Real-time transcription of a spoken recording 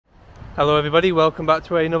Hello everybody, welcome back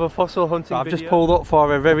to another fossil hunting video. I've just pulled up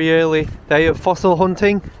for a very early day of fossil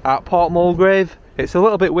hunting at Port Mulgrave. It's a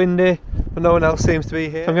little bit windy, but no one else seems to be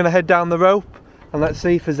here. So I'm going to head down the rope and let's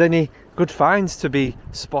see if there's any good finds to be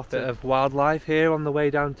spotted. Bit of wildlife here on the way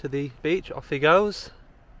down to the beach. Off he goes.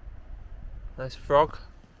 Nice frog.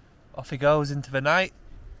 Off he goes into the night.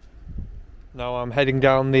 Now I'm heading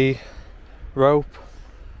down the rope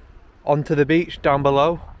onto the beach down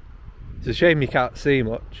below. It's a shame you can't see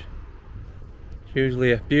much. It's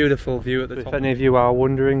usually a beautiful view at the top. If any of you are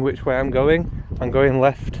wondering which way I'm going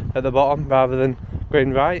left at the bottom rather than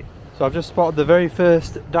going right. So I've just spotted the very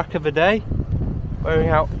first duck of the day, wearing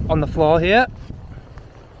out on the floor here.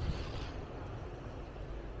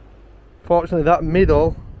 Fortunately that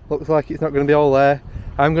middle looks like it's not going to be all there.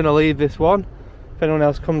 I'm going to leave this one. If anyone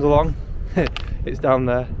else comes along, it's down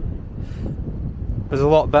there. There's a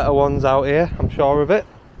lot better ones out here, I'm sure of it.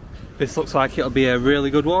 This looks like it'll be a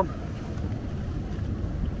really good one.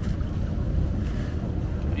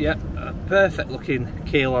 Yeah, a perfect looking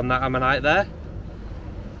keel on that Ammonite there.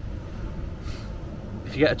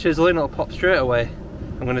 If you get a chisel in, it'll pop straight away.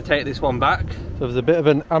 I'm going to take this one back. So there's a bit of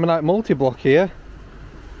an Ammonite multi-block here.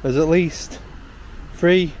 There's at least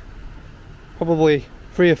three, probably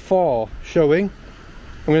 3 or 4 showing.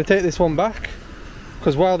 I'm going to take this one back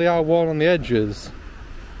because while they are worn on the edges,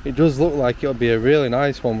 it does look like it'll be a really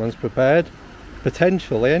nice one once prepared.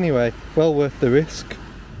 Potentially anyway, well worth the risk.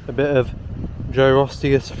 A bit of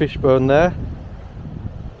Jurassic fishbone there.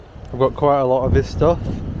 I've got quite a lot of this stuff,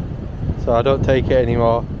 so I don't take it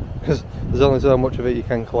anymore because there's only so much of it you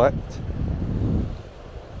can collect.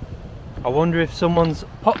 I wonder if someone's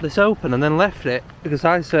popped this open and then left it, because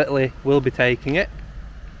I certainly will be taking it.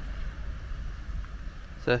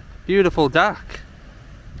 It's a beautiful duck.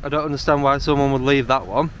 I don't understand why someone would leave that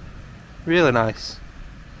one. Really nice.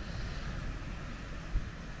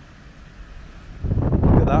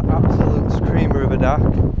 Look at that absolute screamer of a duck.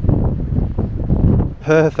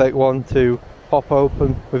 Perfect one to pop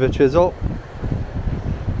open with a chisel.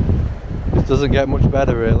 This doesn't get much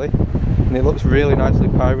better really. And it looks really nicely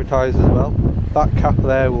pyrotised as well. That cap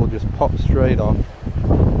there will just pop straight off.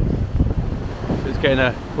 It's getting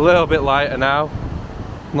a little bit lighter now.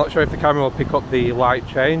 I'm not sure if the camera will pick up the light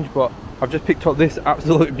change, but I've just picked up this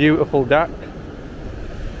absolute beautiful duck.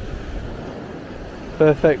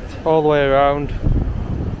 Perfect all the way around.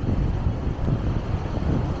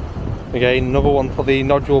 Again, another one for the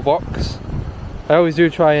nodule box. I always do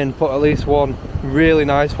try and put at least one really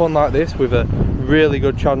nice one like this with a really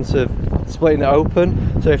good chance of splitting it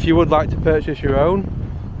open. So if you would like to purchase your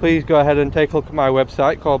own, please go ahead and take a look at my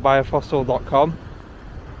website called biofossil.com.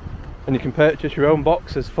 and you can purchase your own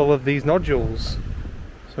boxes full of these nodules.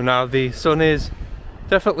 So now the sun is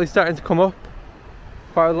definitely starting to come up,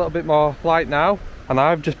 quite a little bit more light now, and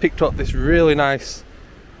I've just picked up this really nice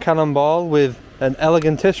cannonball with an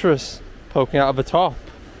elegantissimus poking out of the top.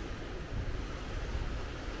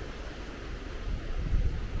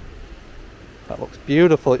 That looks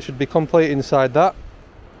beautiful. It should be complete inside that.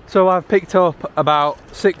 So I've picked up about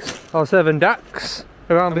 6 or 7 ducks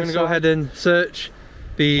around. I'm going to go ahead and search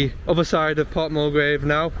the other side of Port Mulgrave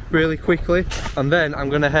now really quickly, and then I'm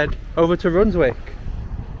going to head over to Brunswick.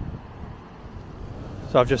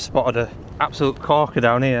 So I've just spotted an absolute corker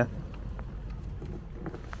down here.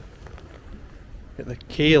 Get the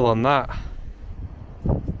keel on that.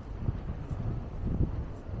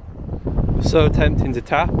 So tempting to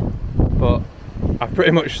tap, but I've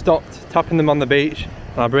pretty much stopped tapping them on the beach,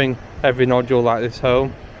 and I bring every nodule like this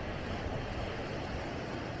home.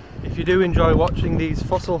 If you do enjoy watching these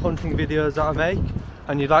fossil hunting videos that I make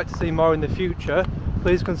and you'd like to see more in the future,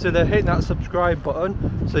 please consider hitting that subscribe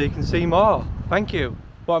button so you can see more. Thank you.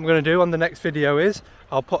 What I'm going to do on the next video is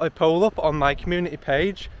I'll put a poll up on my community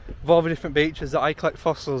page of all the different beaches that I collect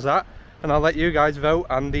fossils at, and I'll let you guys vote,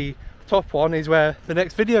 and the top one is where the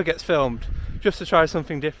next video gets filmed, just to try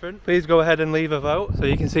something different. Please go ahead and leave a vote. So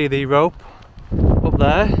you can see the rope up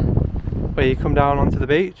there where you come down onto the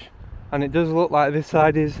beach, and it does look like this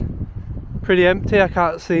side is pretty empty. I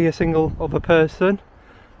can't see a single other person,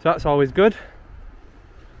 so that's always good.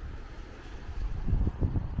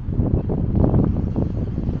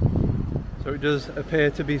 So it does appear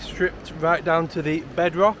to be stripped right down to the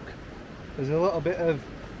bedrock. There's a little bit of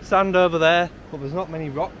sand over there, but there's not many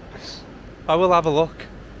rocks. I will have a look,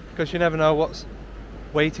 because you never know what's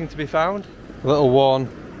waiting to be found. A little worn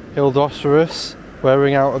Hildosaurus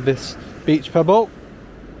wearing out of this beach pebble.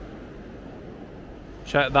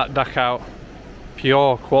 Check that duck out,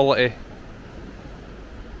 pure quality,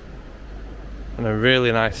 and a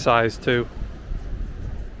really nice size too.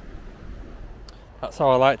 That's how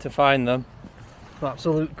I like to find them.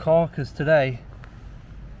 Absolute corkers today.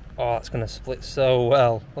 Oh, that's going to split so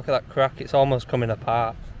well. Look at that crack, it's almost coming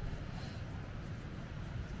apart.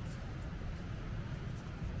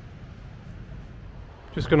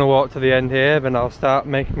 Just going to walk to the end here, then I'll start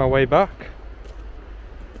making my way back.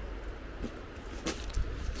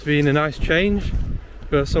 It's been a nice change,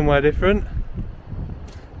 go somewhere different.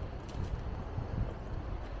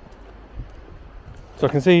 So I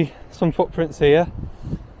can see some footprints here.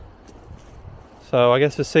 So I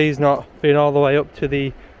guess the sea's not been all the way up to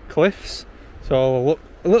the cliffs, so I'll look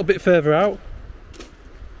a little bit further out.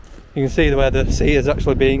 You can see where the sea has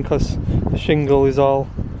actually been because the shingle is all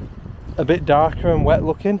a bit darker and wet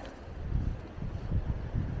looking.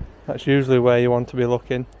 That's usually where you want to be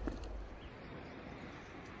looking.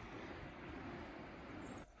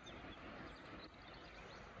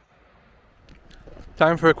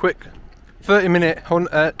 Time for a quick 30-minute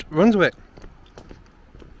hunt at Brunswick.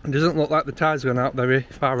 It doesn't look like the tide's gone out very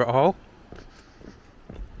far at all.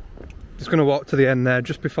 Just going to walk to the end there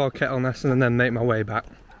just before Kettleness and then make my way back.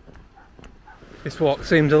 This walk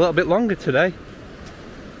seems a little bit longer today.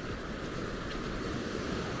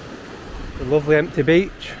 A lovely empty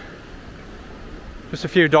beach. Just a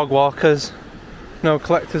few dog walkers. No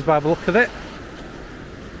collectors by the look of it.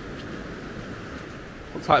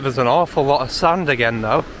 Looks like there's an awful lot of sand again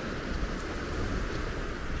though.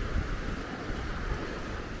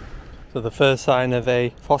 So the first sign of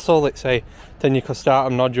a fossil, it's a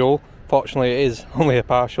Tenucostatum nodule. Fortunately it is only a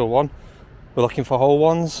partial one. We're looking for whole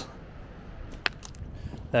ones.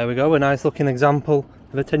 There we go, a nice looking example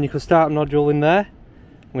of a Tenucostatum nodule in there.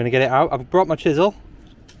 I'm going to get it out. I've brought my chisel.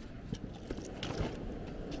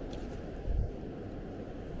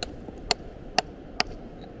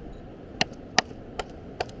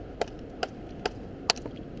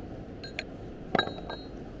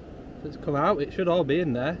 It's come out, it should all be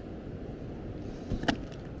in there.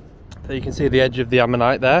 So you can see the edge of the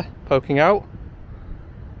Ammonite there, poking out.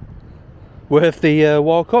 Worth the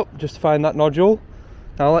walk up just to find that nodule.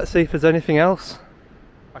 Now let's see if there's anything else.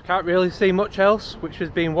 I can't really see much else which has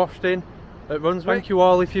been washed in at Brunswick. Thank you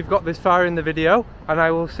all if you've got this far in the video, and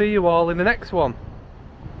I will see you all in the next one.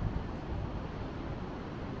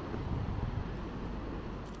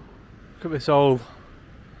 Look at this old,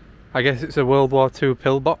 I guess it's a World War II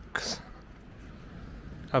pillbox.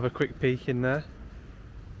 Have a quick peek in there.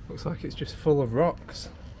 Looks like it's just full of rocks.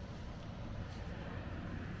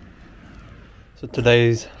 So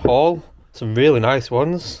today's haul, some really nice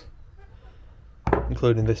ones,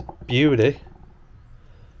 including this beauty.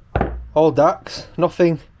 All ducks,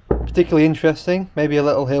 nothing particularly interesting. Maybe a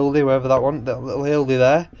little hildy, wherever that one, that little hildy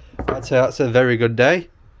there. I'd say that's a very good day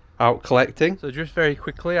out collecting. So just very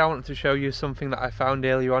quickly, I wanted to show you something that I found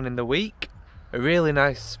earlier on in the week. A really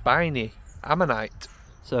nice spiny Ammonite.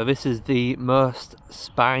 So this is the most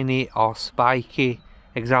spiny or spiky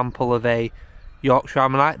example of a Yorkshire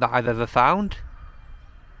Ammonite that I've ever found.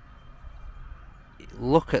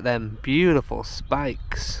 Look at them beautiful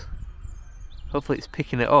spikes. Hopefully it's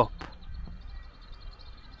picking it up.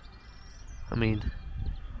 I mean,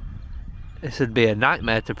 this would be a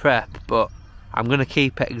nightmare to prep, but I'm going to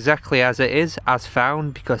keep it exactly as it is, as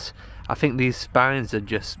found, because I think these spines would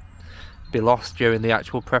just be lost during the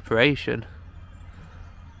actual preparation.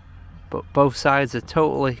 But both sides are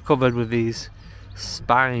totally covered with these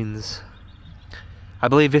spines. I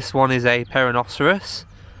believe this one is a Perinoceros.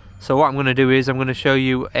 So what I'm going to do is I'm going to show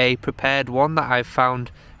you a prepared one that I've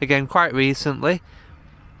found again quite recently.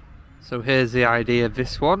 So here's the idea of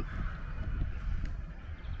this one.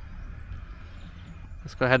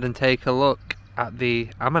 Let's go ahead and take a look at the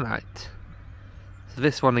Ammonite. So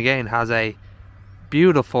this one again has a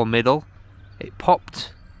beautiful middle. It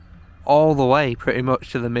popped all the way pretty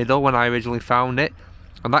much to the middle when I originally found it,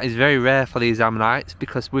 and that is very rare for these Ammonites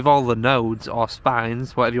because with all the nodes or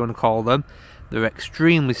spines, whatever you want to call them, they're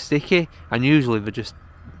extremely sticky and usually they just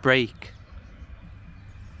break